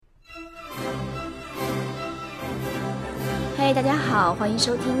嘿，大家好，欢迎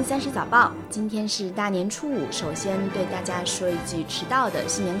收听30早报。今天是大年初五，首先对大家说一句迟到的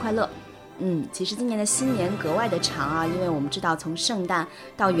新年快乐。其实今年的新年格外的长啊，因为我们知道从圣诞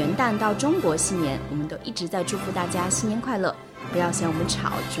到元旦到中国新年，我们都一直在祝福大家新年快乐。不要嫌我们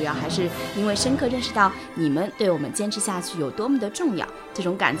吵，主要还是因为深刻认识到你们对我们坚持下去有多么的重要，这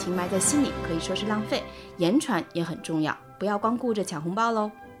种感情埋在心里可以说是浪费，言传也很重要，不要光顾着抢红包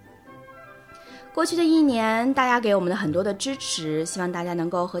咯。过去的一年，大家给我们的很多的支持，希望大家能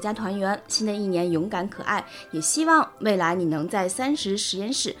够阖家团圆，新的一年勇敢可爱，也希望未来你能在30实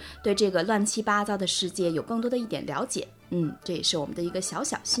验室对这个乱七八糟的世界有更多的一点了解。这也是我们的一个小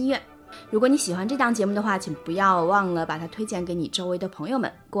小心愿。如果你喜欢这档节目的话，请不要忘了把它推荐给你周围的朋友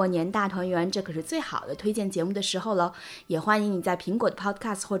们。过年大团圆，这可是最好的推荐节目的时候了。也欢迎你在苹果的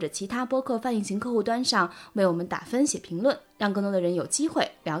Podcast 或者其他播客泛用型客户端上为我们打分写评论，让更多的人有机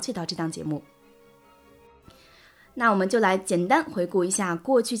会了解到这档节目。那我们就来简单回顾一下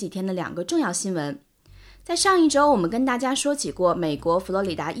过去几天的2个重要新闻。在上一周，我们跟大家说起过美国佛罗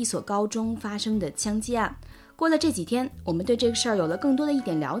里达一所高中发生的枪击案。过了这几天，我们对这个事儿有了更多的一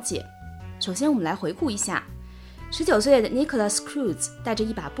点了解。首先我们来回顾一下，19岁的 Nicholas Cruz 带着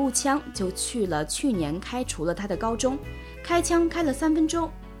一把步枪就去了去年开除了他的高中，开枪开了3分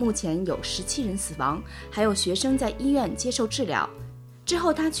钟，目前有17人死亡，还有学生在医院接受治疗。之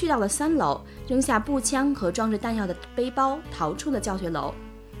后他去到了3楼，扔下步枪和装着弹药的背包，逃出了教学楼，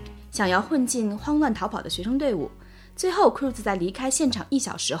想要混进慌乱逃跑的学生队伍。最后 Cruz 在离开现场1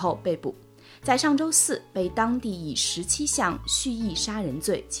小时后被捕，在上周4被当地以17项蓄意杀人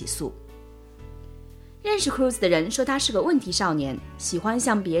罪起诉。认识 Cruz 的人说他是个问题少年，喜欢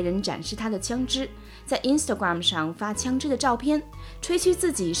向别人展示他的枪支，在 Instagram 上发枪支的照片，吹嘘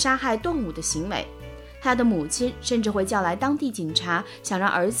自己杀害动物的行为。他的母亲甚至会叫来当地警察，想让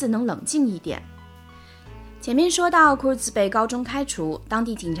儿子能冷静一点。前面说到 Cruz 被高中开除，当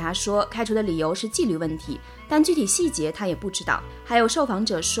地警察说开除的理由是纪律问题，但具体细节他也不知道。还有受访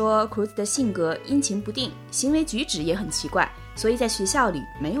者说 Cruz 的性格阴晴不定，行为举止也很奇怪，所以在学校里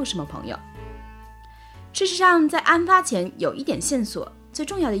没有什么朋友。事实上，在案发前有一点线索，最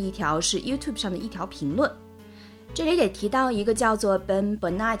重要的一条是 YouTube 上的一条评论。这里得提到一个叫做 Ben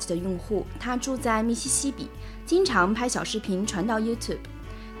Burnett 的用户，他住在密西西比，经常拍小视频传到 YouTube。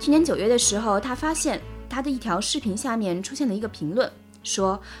 去年9月的时候，他发现他的一条视频下面出现了一个评论，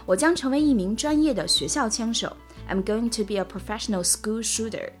说我将成为一名专业的学校枪手， I'm going to be a professional school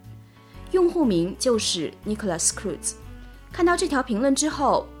shooter。 用户名就是 Nicholas Cruz。 看到这条评论之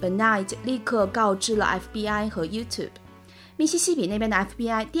后， Burnett 立刻告知了 FBI 和 YouTube。 密西西比那边的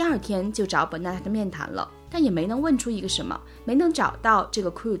FBI 第2天就找 Burnett 的面谈了，但也没能问出一个什么，没能找到这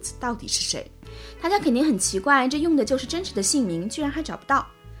个 Cruz 到底是谁。大家肯定很奇怪，这用的就是真实的姓名，居然还找不到。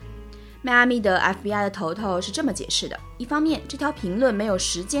迈阿密的 FBI 的头头是这么解释的：一方面，这条评论没有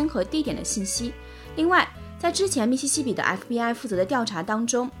时间和地点的信息；另外，在之前密西西比的 FBI 负责的调查当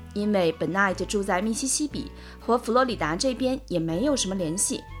中，因为 Burnett 住在密西西比和佛罗里达这边也没有什么联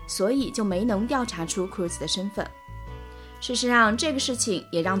系，所以就没能调查出 Cruz 的身份。事实上，这个事情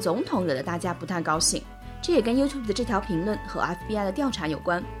也让总统惹得大家不太高兴，这也跟 YouTube 的这条评论和 FBI 的调查有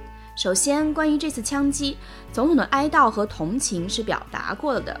关。首先，关于这次枪击，总统的哀悼和同情是表达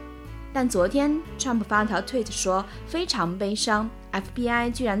过了的，但昨天 Trump 发了条 tweet 说非常悲伤，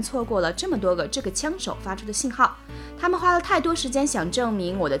 FBI 居然错过了这么多个这个枪手发出的信号，他们花了太多时间想证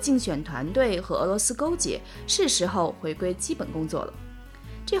明我的竞选团队和俄罗斯勾结，是时候回归基本工作了。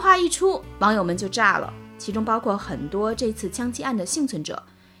这话一出，网友们就炸了，其中包括很多这次枪击案的幸存者。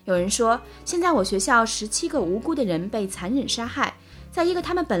有人说，现在我学校17个无辜的人被残忍杀害，在一个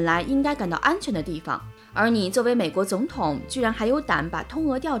他们本来应该感到安全的地方，而你作为美国总统居然还有胆把通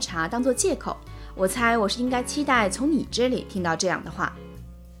俄调查当作借口，我猜我是应该期待从你这里听到这样的话。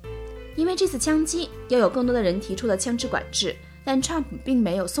因为这次枪击，又有更多的人提出了枪支管制，但 Trump 并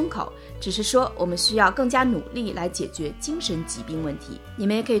没有松口，只是说我们需要更加努力来解决精神疾病问题。你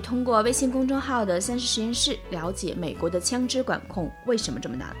们也可以通过微信公众号的30实验室了解美国的枪支管控为什么这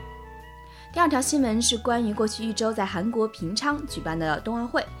么难。第2条新闻是关于过去1周在韩国平昌举办的冬奥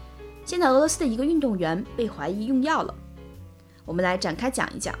会，现在俄罗斯的一个运动员被怀疑用药了。我们来展开讲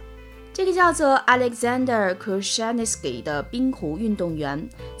一讲。这个叫做 Alexander Krushanitsky 的冰壶运动员，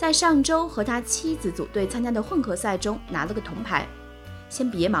在上周和他妻子组队参加的混合赛中拿了个铜牌。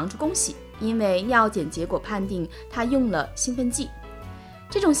先别忙着恭喜，因为尿检结果判定他用了兴奋剂。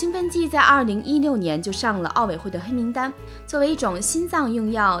这种兴奋剂在2016年就上了奥委会的黑名单。作为一种心脏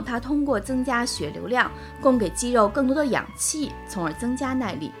用药，它通过增加血流量，供给肌肉更多的氧气，从而增加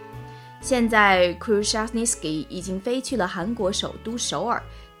耐力。现在 Krushanitsky 已经飞去了韩国首都首尔，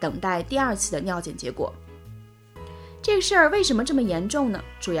等待第2次的尿检结果。这个事儿为什么这么严重呢？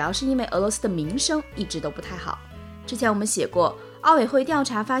主要是因为俄罗斯的名声一直都不太好。之前我们写过，奥委会调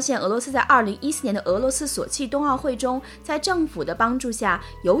查发现，俄罗斯在2014年的俄罗斯索契冬奥会中，在政府的帮助下，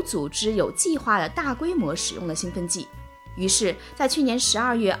有组织、有计划的大规模使用了兴奋剂。于是，在去年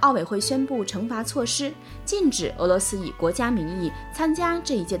12月，奥委会宣布惩罚措施，禁止俄罗斯以国家名义参加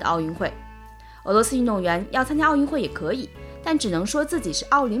这一届的奥运会。俄罗斯运动员要参加奥运会也可以，但只能说自己是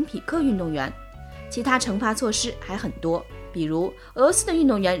奥林匹克运动员。其他惩罚措施还很多，比如俄罗斯的运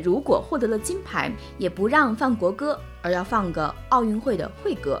动员如果获得了金牌，也不让放国歌，而要放个奥运会的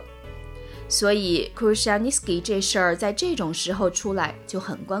会歌。所以 Khrushchevsky 这事儿在这种时候出来就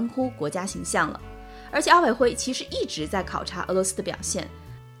很关乎国家形象了。而且奥委会其实一直在考察俄罗斯的表现。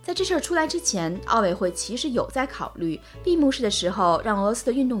在这事儿出来之前，奥委会其实有在考虑闭幕式的时候让俄罗斯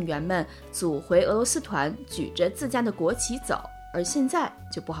的运动员们组回俄罗斯团，举着自家的国旗走，而现在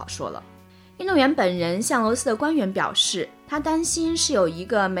就不好说了。运动员本人向俄罗斯的官员表示，他担心是有一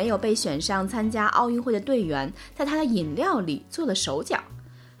个没有被选上参加奥运会的队员在他的饮料里做了手脚。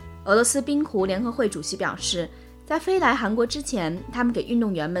俄罗斯冰壶联合会主席表示，在飞来韩国之前，他们给运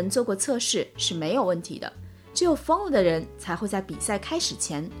动员们做过测试，是没有问题的。只有疯了的人才会在比赛开始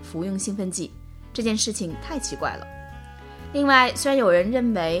前服用兴奋剂，这件事情太奇怪了。另外，虽然有人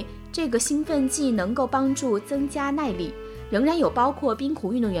认为这个兴奋剂能够帮助增加耐力，仍然有包括冰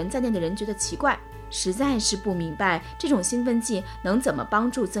壶运动员在内的人觉得奇怪，实在是不明白这种兴奋剂能怎么帮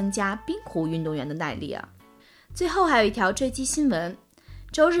助增加冰壶运动员的耐力啊。最后还有一条坠机新闻，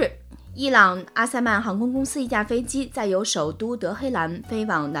周日，伊朗阿塞曼航空公司一架飞机在由首都德黑兰飞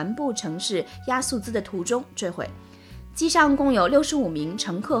往南部城市亚速兹的途中坠毁，机上共有65名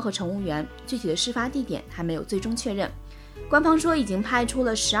乘客和乘务员，具体的事发地点还没有最终确认。官方说已经派出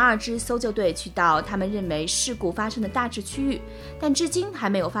了12支搜救队去到他们认为事故发生的大致区域，但至今还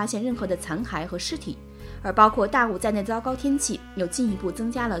没有发现任何的残骸和尸体。而包括大雾在内的糟糕天气又进一步增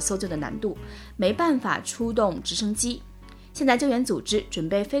加了搜救的难度，没办法出动直升机。现在救援组织准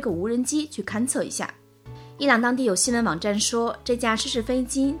备飞个无人机去勘测一下。伊朗当地有新闻网站说，这架失事飞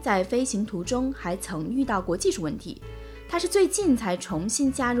机在飞行途中还曾遇到过技术问题，它是最近才重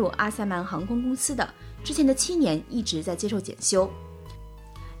新加入阿塞曼航空公司的，之前的7年一直在接受检修。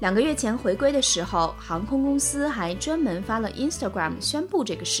2个月前回归的时候，航空公司还专门发了 Instagram 宣布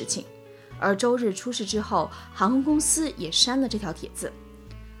这个事情，而周日出事之后，航空公司也删了这条帖子。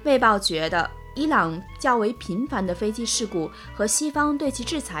卫报觉得伊朗较为频繁的飞机事故和西方对其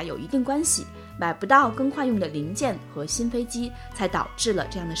制裁有一定关系，买不到更换用的零件和新飞机，才导致了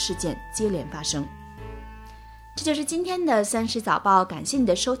这样的事件接连发生。这就是今天的30早报，感谢你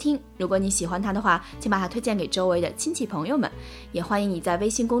的收听。如果你喜欢它的话，请把它推荐给周围的亲戚朋友们，也欢迎你在微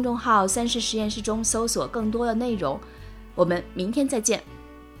信公众号30实验室中搜索更多的内容。我们明天再见。